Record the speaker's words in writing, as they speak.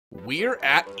We're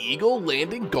at Eagle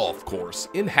Landing Golf Course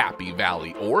in Happy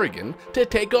Valley, Oregon to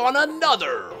take on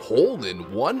another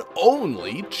hole-in-one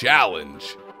only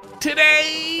challenge.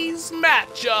 Today's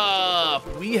matchup,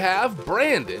 we have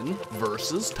Brandon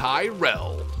versus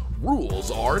Tyrell.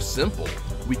 Rules are simple.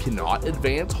 We cannot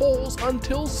advance holes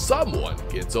until someone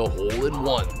gets a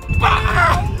hole-in-one.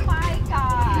 Oh my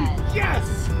god!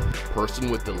 Yes! Person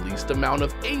with the least amount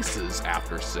of aces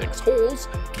after 6 holes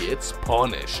gets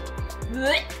punished.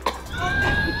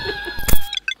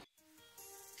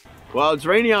 Well, it's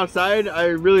raining outside. I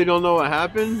really don't know what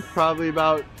happened. Probably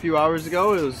about a few hours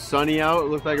ago. It was sunny out. It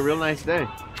looked like a real nice day.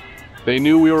 They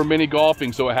knew we were mini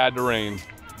golfing, so it had to rain.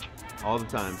 All the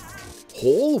time.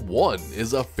 Hole 1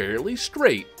 is a fairly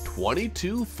straight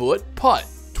 22-foot putt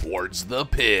towards the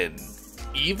pin.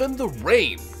 Even the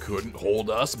rain couldn't hold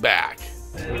us back.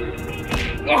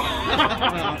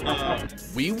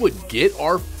 We would get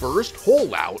our first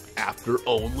hole out after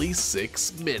only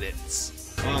 6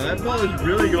 minutes. Oh, that ball is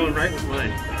really going right with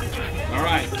mine. All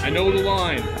right, I know the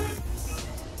line.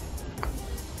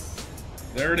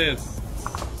 There it is.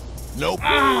 Nope.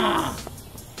 Ah!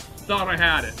 Thought I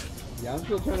had it. Yeah, I'm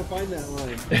still trying to find that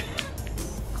line.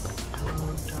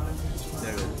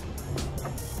 There it is.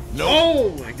 Nope.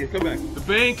 Oh! I guess come back. The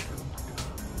bank.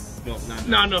 No,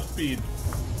 Not enough speed.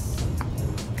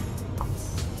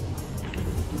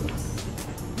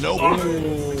 Nope.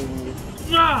 Oh.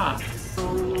 Ah!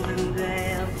 Oh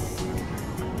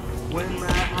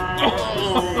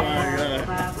my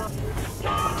god.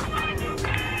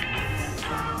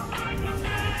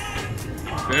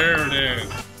 There it is.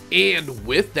 And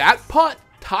with that putt,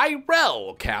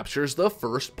 Tyrell captures the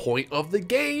first point of the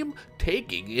game,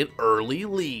 taking an early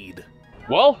lead.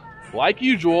 Well, like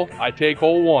usual, I take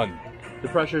hole 1. The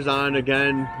pressure's on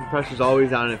again. The pressure's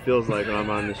always on, it feels like, when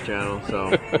I'm on this channel, so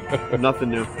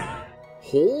nothing new.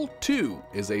 Hole 2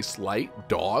 is a slight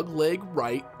dog-leg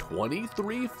right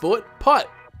 23-foot putt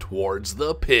towards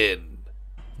the pin.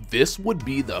 This would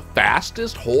be the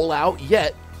fastest hole out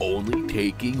yet, only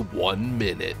taking 1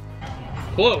 minute.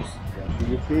 Close. Yeah,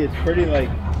 you can see it's pretty, like,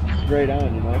 straight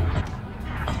on, you know?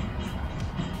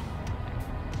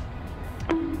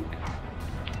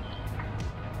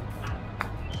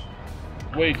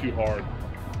 Way too hard.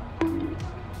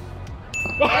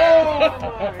 Oh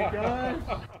my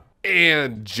god!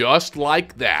 And just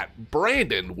like that,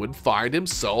 Brandon would find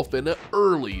himself in an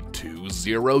early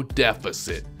 2-0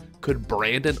 deficit. Could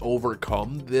Brandon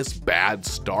overcome this bad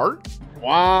start?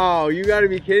 Wow, you gotta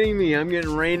be kidding me. I'm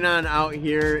getting rained on out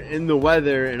here in the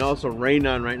weather and also rained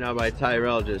on right now by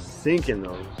Tyrell, just sinking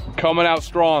those. Coming out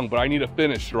strong, but I need to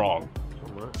finish strong.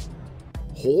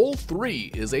 Hole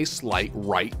 3 is a slight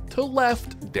right to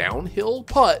left downhill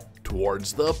putt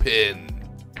towards the pin.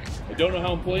 I don't know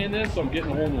how I'm playing this, so I'm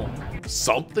getting a hole 1.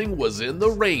 Something was in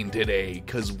the rain today,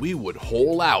 cause we would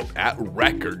hole out at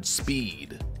record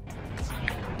speed.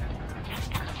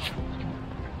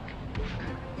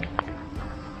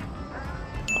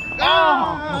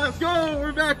 Ah, let's go!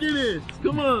 We're back in it!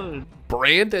 Come on!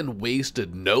 Brandon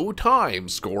wasted no time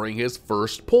scoring his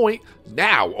first point,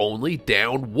 now only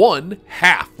down 1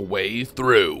 halfway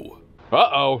through.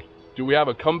 Uh-oh. Do we have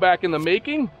a comeback in the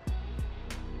making?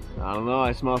 I don't know,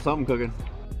 I smell something cooking.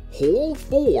 Hole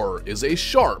 4 is a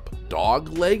sharp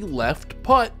dog-leg left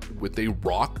putt with a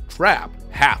rock trap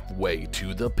halfway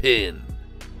to the pin.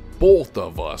 Both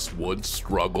of us would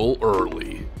struggle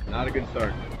early. Not a good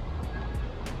start.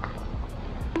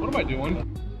 What am I doing?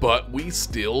 But we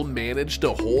still managed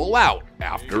to hole out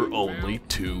after only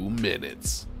 2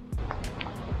 minutes.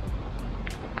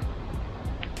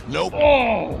 Nope.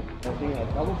 Oh! I think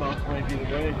that double bounce might be the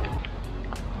way.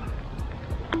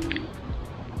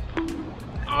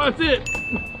 Oh, that's it!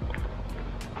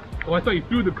 Oh, I thought you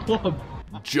threw the club.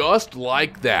 Just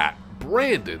like that,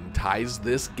 Brandon ties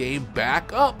this game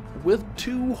back up with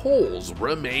 2 holes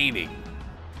remaining.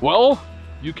 Well,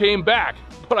 you came back,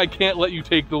 but I can't let you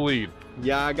take the lead.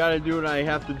 Yeah, I gotta do what I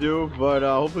have to do, but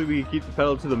hopefully we can keep the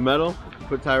pedal to the metal,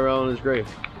 put Tyrell in his grave.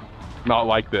 Not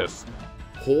like this.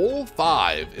 Hole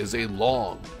 5 is a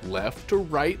long left to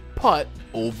right putt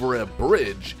over a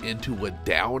bridge into a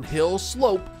downhill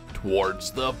slope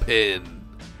towards the pin.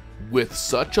 With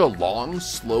such a long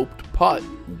sloped putt,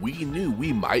 we knew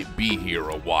we might be here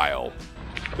a while.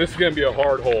 This is gonna be a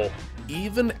hard hole.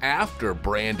 Even after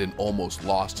Brandon almost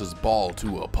lost his ball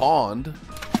to a pond,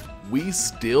 we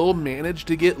still managed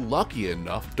to get lucky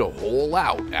enough to hole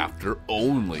out after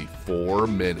only 4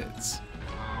 minutes.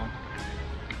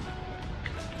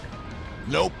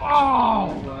 Nope.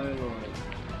 Oh!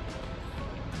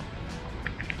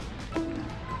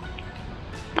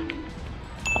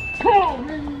 Come on,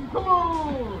 man, come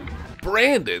on!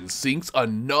 Brandon sinks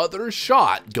another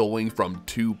shot, going from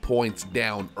 2 points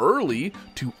down early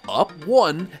to up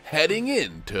 1 heading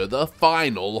into the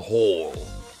final hole.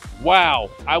 Wow,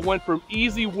 I went from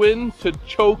easy win to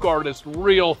choke artist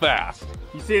real fast.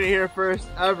 You seen it here first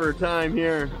ever time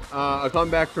here. A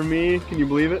comeback from me. Can you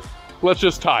believe it? Let's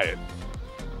just tie it.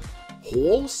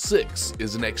 Hole 6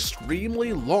 is an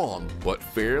extremely long but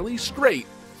fairly straight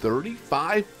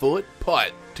 35-foot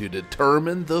putt to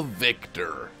determine the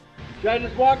victor. Should I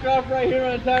just walk off right here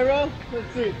on Tyrell?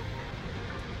 Let's see.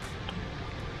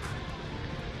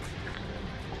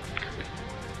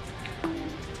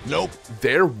 Nope.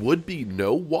 There would be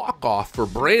no walk-off for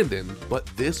Brandon, but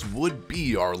this would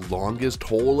be our longest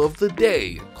hole of the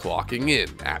day, clocking in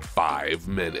at 5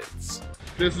 minutes.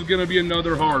 This is gonna be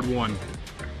another hard one.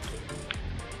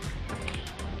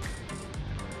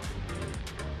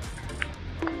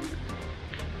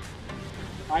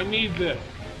 I need this.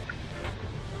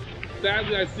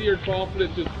 Sadly, I see her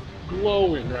confidence just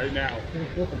glowing right now.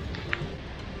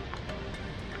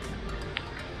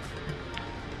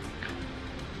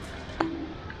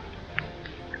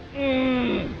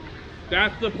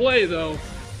 That's the play, though.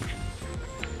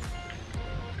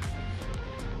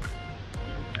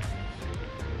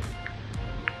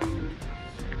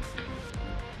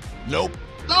 Nope.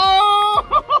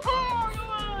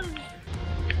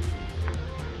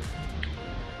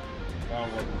 That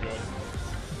wasn't good.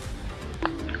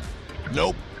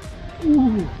 Nope.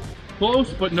 Ooh,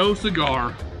 close, but no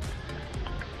cigar.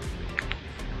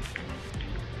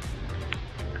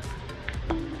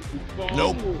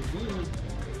 Nope.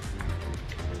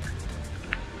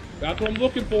 That's what I'm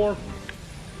looking for.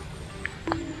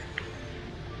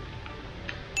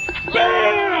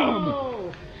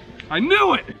 Bam! I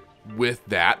knew it! With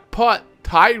that putt,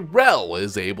 Tyrell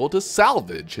is able to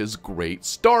salvage his great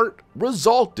start,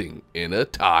 resulting in a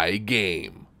tie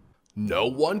game. No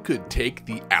one could take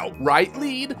the outright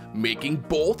lead, making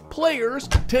both players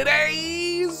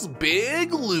today's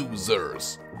big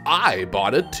losers. I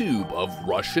bought a tube of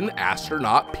Russian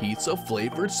astronaut pizza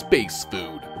flavored space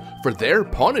food. For their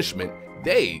punishment,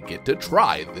 they get to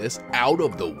try this out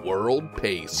of the world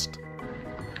paste.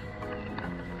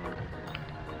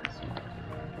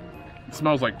 It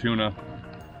smells like tuna.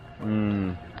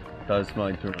 Does smell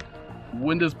like tuna.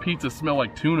 When does pizza smell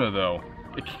like tuna, though?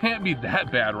 It can't be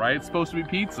that bad, right? It's supposed to be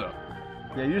pizza.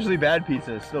 Yeah, usually bad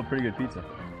pizza is still pretty good pizza.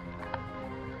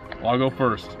 Well, I'll go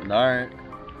first. Alright.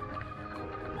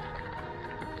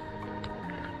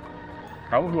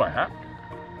 How much do I have?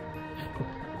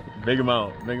 Big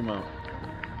amount, big amount.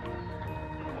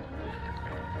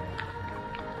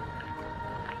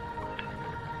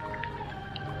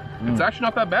 It's actually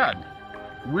not that bad.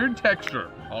 Weird texture.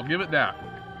 I'll give it that.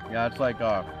 Yeah, it's like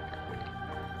a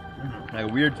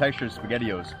weird texture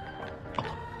SpaghettiOs.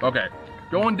 Okay,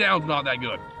 going down's not that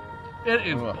good. It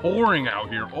is pouring out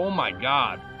here. Oh my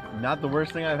god. Not the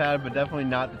worst thing I've had, but definitely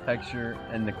not the texture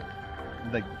and the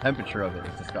temperature of it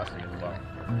is disgusting as well.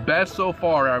 Best so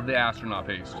far out of the astronaut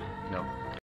paste. No.